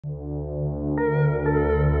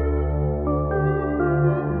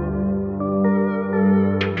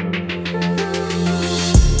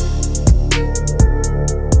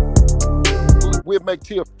make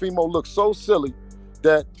Teofimo look so silly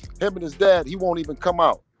that him and his dad, he won't even come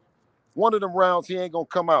out. One of them rounds, he ain't gonna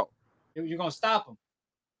come out. You're gonna stop him.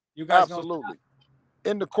 You guys absolutely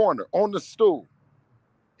in the corner, on the stool.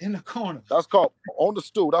 In the corner. That's called on the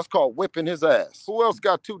stool. That's called whipping his ass. Who else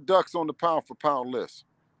got 2 ducks on the pound-for-pound list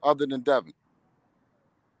other than Devin?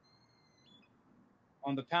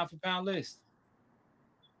 On the pound-for-pound list.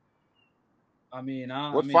 I mean,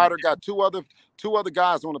 what fighter got two other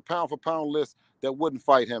guys on the pound-for-pound list that wouldn't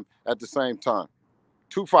fight him at the same time?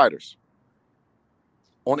 2 fighters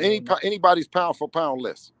on anybody's pound-for-pound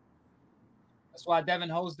list. That's why Devin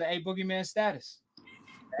holds the A Boogeyman status.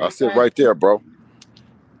 That's it right there, bro.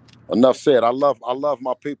 Enough said. I love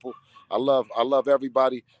my people. I love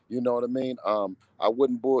everybody. You know what I mean? I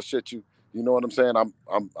wouldn't bullshit you. You know what I'm saying?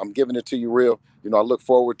 I'm giving it to you real. You know, I look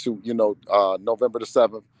forward to, you know, November the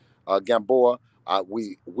 7th, Gamboa.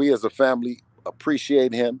 We as a family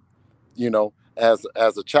appreciate him, you know, as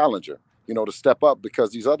a challenger, you know, to step up,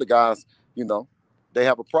 because these other guys, you know, they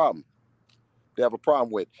have a problem. They have a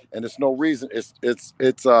problem with, and it's no reason. It's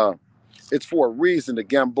for a reason that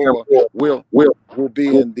Gamboa will be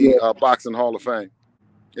in the Boxing Hall of Fame.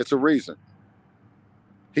 It's a reason.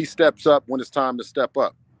 He steps up when it's time to step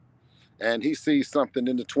up, and he sees something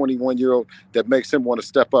in the 21-year-old that makes him want to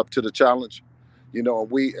step up to the challenge. You know, and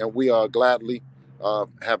we gladly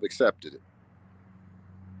have accepted it.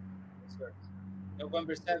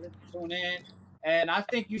 November 7th, tune in. And I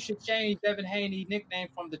think you should change Devin Haney nickname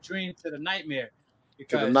from the Dream to the Nightmare.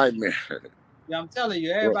 To the Nightmare. Yeah, I'm telling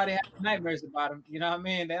you, everybody has nightmares about him. You know what I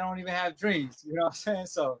mean? They don't even have dreams. You know what I'm saying?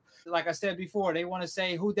 So, like I said before, they want to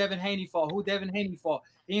say who Devin Haney fought, who Devin Haney fought.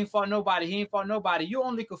 He ain't fought nobody. He ain't fought nobody. You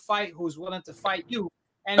only could fight who's willing to fight you.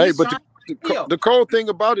 And hey, but the cold thing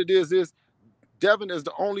about it is Devin is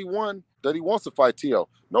the only one that he wants to fight Teo.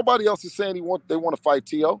 Nobody else is saying they want to fight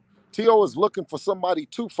Teo. Teo is looking for somebody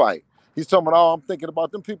to fight. He's talking about, oh, I'm thinking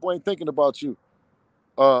about them. People ain't thinking about you,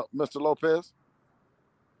 Mr. Lopez.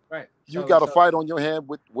 Right. You got a fight on your hand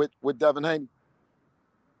with Devin Haney.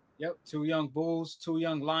 Yep. 2 young bulls, 2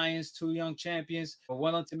 young lions, 2 young champions are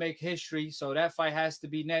willing to make history. So that fight has to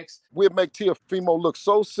be next. We'd make Teofimo look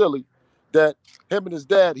so silly that him and his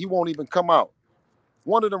dad, he won't even come out.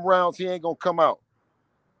 One of them rounds, he ain't gonna come out.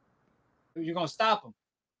 You're gonna stop him.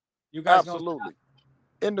 You guys absolutely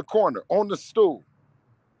in the corner, on the stool.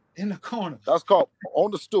 In the corner. That's called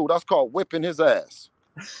on the stool. That's called whipping his ass.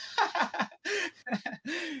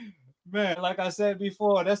 Man, like I said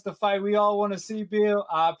before, that's the fight we all want to see, Bill.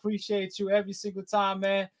 I appreciate you every single time,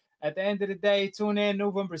 man. At the end of the day, tune in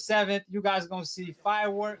November 7th. You guys are going to see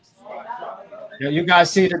fireworks. You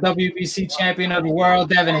guys see the WBC champion of the world,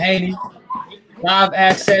 Devin Haney. Live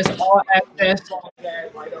access, all access.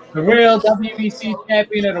 The real WBC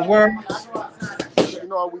champion of the world. You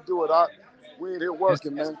know how we do it. We ain't here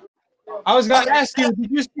working, man. I was going to ask you,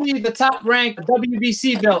 did you see the top-ranked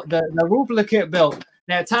WBC belt, the Ruplicate belt,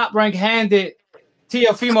 that Top Rank handed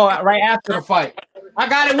Teofimo right after the fight? I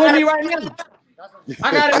got it with me right now.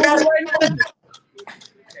 I got it with me right now.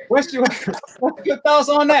 What's your thoughts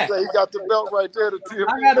on that? He got the belt right there.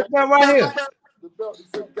 I got the belt right here. The belt,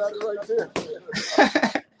 he got it right there.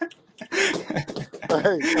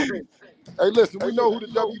 Hey, listen, we know who the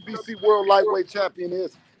WBC World Lightweight Champion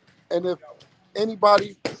is. And if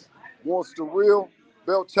anybody wants the real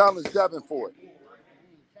belt, challenge Devin for it.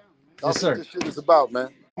 That's what this shit is about, man.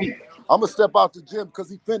 I'm going to step out the gym because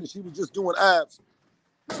he finished. He was just doing abs.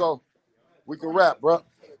 So we can wrap, bro.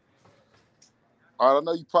 All right, I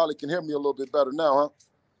know you probably can hear me a little bit better now, huh?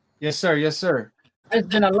 Yes, sir. Yes, sir. There's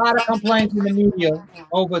been a lot of complaints in the media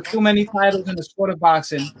over too many titles in the sport of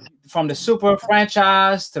boxing, from the super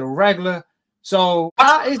franchise to the regular. So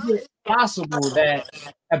how is it possible that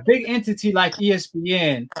a big entity like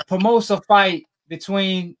ESPN promotes a fight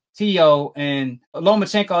between Teo and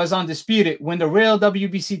Lomachenko is undisputed when the real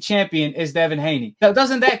WBC champion is Devin Haney?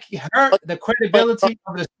 Doesn't that hurt the credibility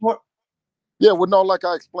of the sport? Yeah, well, no, like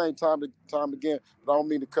I explained time again, but I don't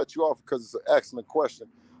mean to cut you off because it's an excellent question.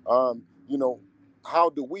 You know,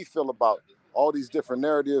 how do we feel about all these different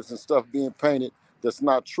narratives and stuff being painted that's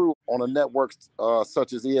not true on a network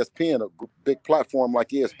such as ESPN, a big platform like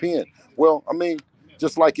ESPN? Well, I mean,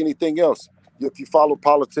 just like anything else, if you follow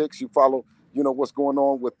politics, you follow, you know, what's going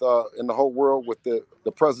on with in the whole world with the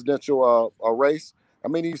presidential race. I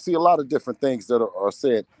mean, you see a lot of different things that are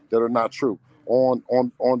said that are not true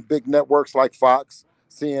on big networks like Fox,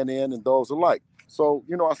 CNN, and those alike. So,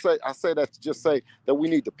 you know, I say that to just say that we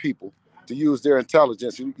need the people to use their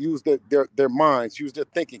intelligence, use their minds, use their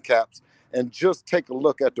thinking caps, and just take a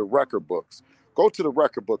look at the record books. Go to the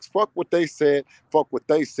record books. Fuck what they said. Fuck what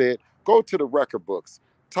they said. Go to the record books.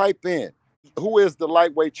 Type in who is the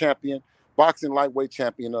lightweight champion, boxing lightweight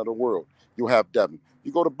champion of the world? You'll have Devin.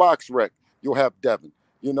 You go to BoxRec, you'll have Devin.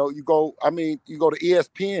 You know, you go to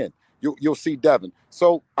ESPN, you'll see Devin.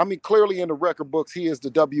 So, I mean, clearly in the record books, he is the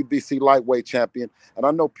WBC lightweight champion. And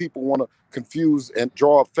I know people want to confuse and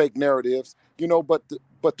draw up fake narratives, you know, but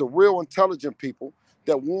the real intelligent people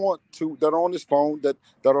that are on this phone, that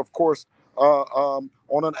are, of course, on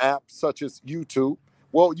an app such as YouTube,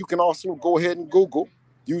 well, you can also go ahead and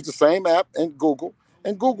use the same app and Google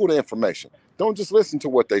the information. Don't just listen to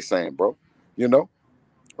what they're saying, bro. You know,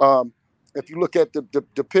 if you look at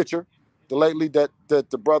the picture, the lately that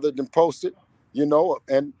the brother then posted, you know,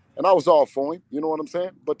 and I was all for him, you know what I'm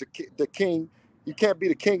saying? But the king, you can't be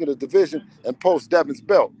the king of the division and post Devin's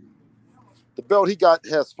belt. The belt he got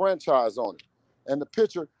has franchise on it, and the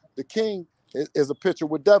picture, the king is a picture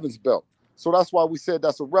with Devin's belt. So that's why we said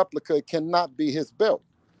that's a replica. It cannot be his belt,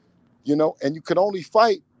 you know. And you can only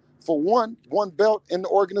fight for one belt in the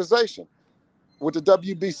organization. With the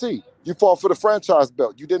WBC, you fought for the franchise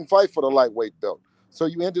belt. You didn't fight for the lightweight belt. So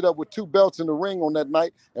you ended up with 2 belts in the ring on that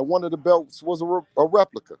night, and one of the belts was a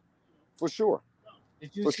replica, for sure.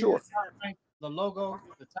 Did you see the logo,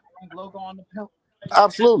 the Top Rank logo on the belt?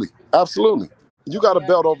 Absolutely, absolutely. You got a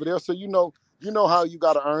belt over there, so you know how you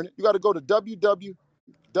got to earn it. You got to go to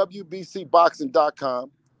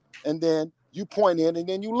www.wbcboxing.com, and then you point in, and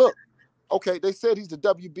then you look. Okay, they said he's the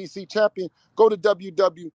WBC champion. Go to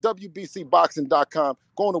www.wbcboxing.com.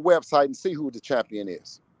 Go on the website and see who the champion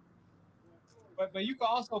is. But you can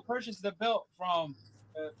also purchase the belt from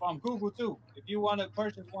Google too. If you want to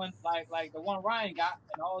purchase one like the one Ryan got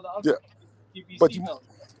and all the other WBC belts.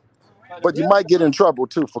 But you might get in trouble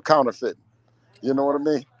too for counterfeiting. You know what I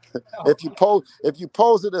mean? If you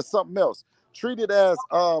pose it as something else, treat it as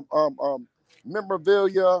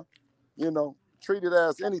memorabilia. You know, treat it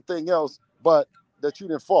as anything else, but that you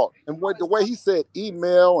didn't fault. And the way he said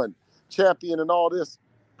email and champion and all this,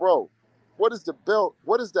 bro, what is the belt?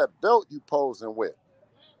 What is that belt you posing with?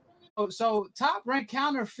 So Top Rank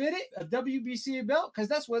counterfeited a WBC belt? Because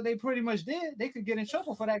that's what they pretty much did. They could get in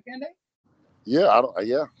trouble for that, can they? Yeah,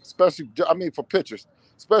 especially, I mean, for pictures,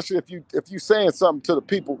 especially if you saying something to the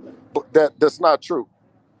people that's not true,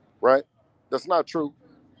 right? That's not true.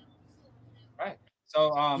 Right.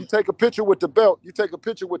 So you take a picture with the belt. You take a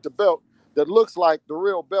picture with the belt that looks like the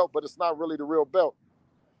real belt, but it's not really the real belt.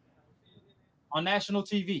 On national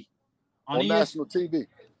TV. On national TV.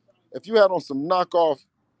 If you had on some knockoff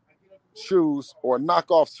shoes or a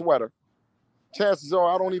knockoff sweater, chances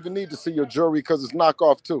are I don't even need to see your jewelry because it's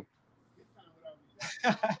knockoff too.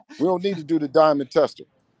 We don't need to do the diamond tester.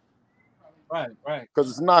 Right. Because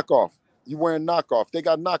it's knockoff. You wearing knockoff. They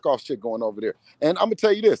got knockoff shit going over there. And I'm going to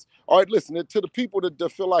tell you this. All right, listen, to the people that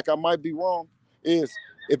feel like I might be wrong, is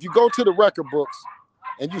if you go to the record books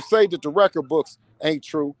and you say that the record books ain't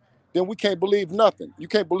true, then we can't believe nothing. You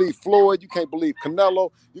can't believe Floyd. You can't believe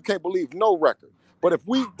Canelo. You can't believe no record. But if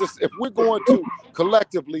we're going to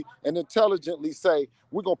collectively and intelligently say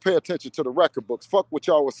we're going to pay attention to the record books, fuck what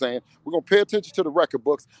y'all were saying, we're going to pay attention to the record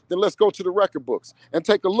books, then let's go to the record books and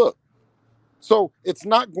take a look. So it's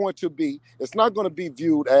not going to be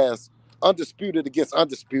viewed as undisputed against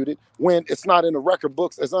undisputed when it's not in the record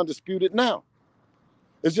books as undisputed now.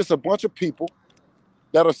 It's just a bunch of people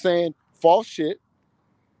that are saying false shit.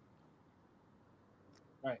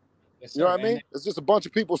 Right. Yes, you know what I mean? It's just a bunch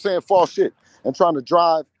of people saying false shit and trying to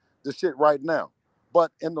drive the shit right now.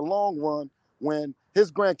 But in the long run, when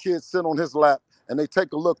his grandkids sit on his lap and they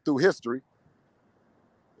take a look through history,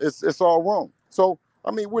 it's all wrong. So,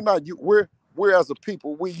 I mean, we're as a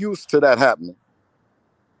people, we used to that happening.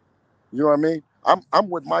 You know what I mean? I'm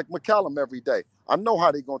with Mike McCallum every day. I know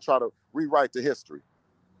how they're gonna try to rewrite the history.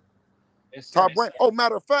 Top Rank. Oh,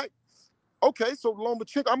 matter of fact, okay, so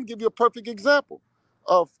Lomachenko, I'm gonna give you a perfect example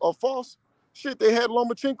of false shit. They had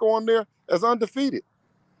Lomachenko on there as undefeated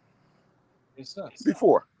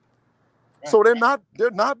before. Right. So they're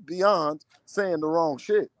not beyond saying the wrong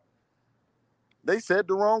shit. They said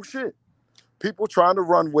the wrong shit. People trying to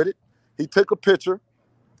run with it. He took a picture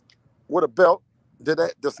with a belt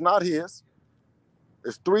that's not his.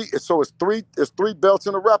 It's three belts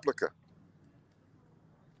in a replica.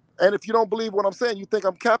 And if you don't believe what I'm saying, you think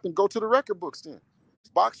I'm capping, go to the record books then.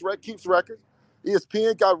 BoxRec keeps records.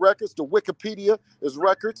 ESPN got records. The Wikipedia is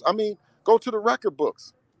records. I mean, go to the record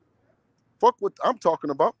books. Fuck what I'm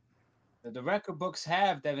talking about. The record books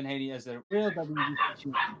have Devin Haney as the real WBC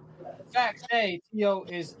champion. The facts say Teo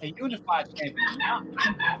is a unified champion.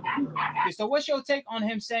 So what's your take on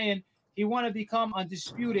him saying he want to become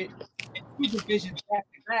undisputed in 2 divisions back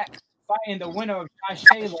to back, fighting the winner of Josh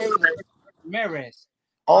Taylor and Ramirez?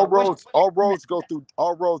 All roads go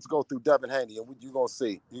through Devin Haney, and you're gonna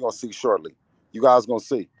see shortly. You guys gonna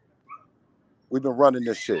see. We've been running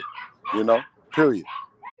this shit, period.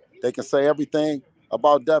 They can say everything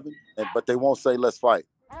about Devin, but they won't say let's fight.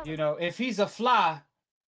 If he's a fly,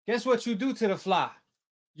 guess what you do to the fly?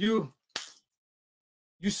 You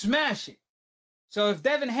smash it. So if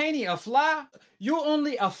Devin Haney a fly, you're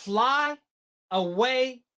only a fly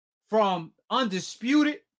away from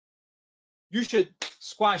undisputed. You should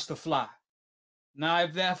squash the fly. Now,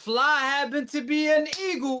 if that fly happened to be an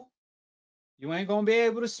eagle, you ain't gonna be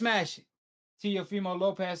able to smash it. Teofimo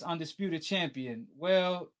Lopez, undisputed champion.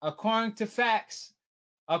 Well, according to facts,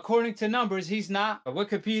 according to numbers, he's not.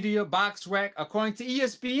 Wikipedia, BoxRec, according to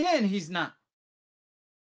ESPN, he's not.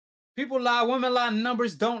 People lie, women lie,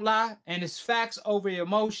 numbers don't lie, and it's facts over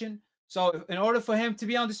emotion. So in order for him to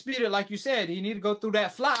be undisputed, like you said, he need to go through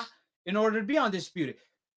that fly in order to be undisputed.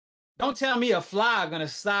 Don't tell me a fly gonna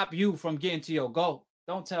stop you from getting to your goal.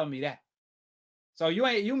 Don't tell me that. So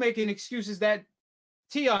you making excuses that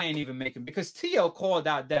Teo ain't even making, because Teo called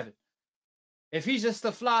out Devin. If he's just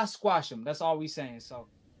a fly, squash him. That's all we saying. So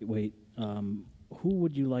wait, who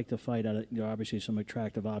would you like to fight at? Obviously some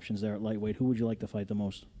attractive options there at lightweight. Who would you like to fight the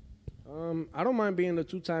most? I don't mind being the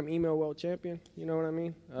 2-time email world champion. You know what I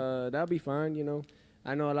mean? That'll be fine.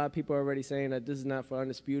 I know a lot of people are already saying that this is not for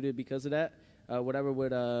undisputed because of that. Whatever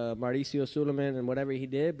with Mauricio Suleiman and whatever he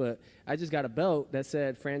did, but I just got a belt that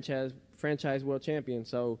said franchise world champion.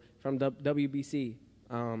 So from the WBC.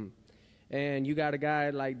 And you got a guy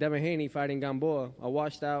like Devin Haney fighting Gamboa, a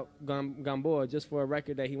washed out Gamboa, just for a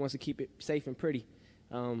record that he wants to keep it safe and pretty.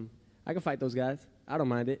 I can fight those guys. I don't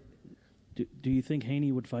mind it. Do you think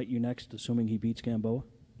Haney would fight you next, assuming he beats Gamboa?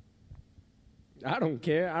 I don't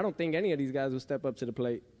care. I don't think any of these guys will step up to the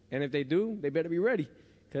plate. And if they do, they better be ready.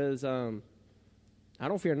 Because I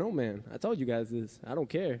don't fear no man. I told you guys this. I don't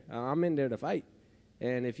care. I'm in there to fight.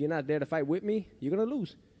 And if you're not there to fight with me, you're going to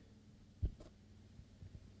lose.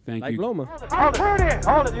 Thank like you. Loma. I'm pretty.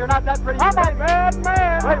 Hold it. You're not that pretty. I'm a bad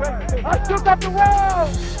man. Wait. I shook up the world.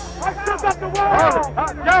 I shook up the world.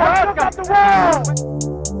 I shook up the world.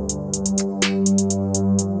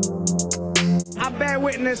 I bear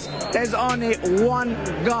witness there's only one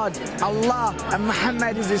God, Allah, and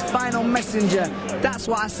Muhammad is his final messenger. That's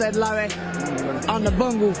what I said, Larry, on the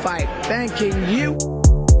Bungle fight. Thanking you.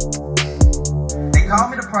 They call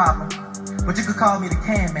me the problem, but you could call me the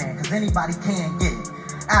can man, because anybody can get it.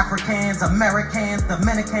 Africans, Americans,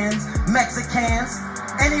 Dominicans, Mexicans,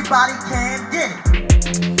 anybody can get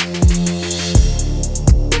it.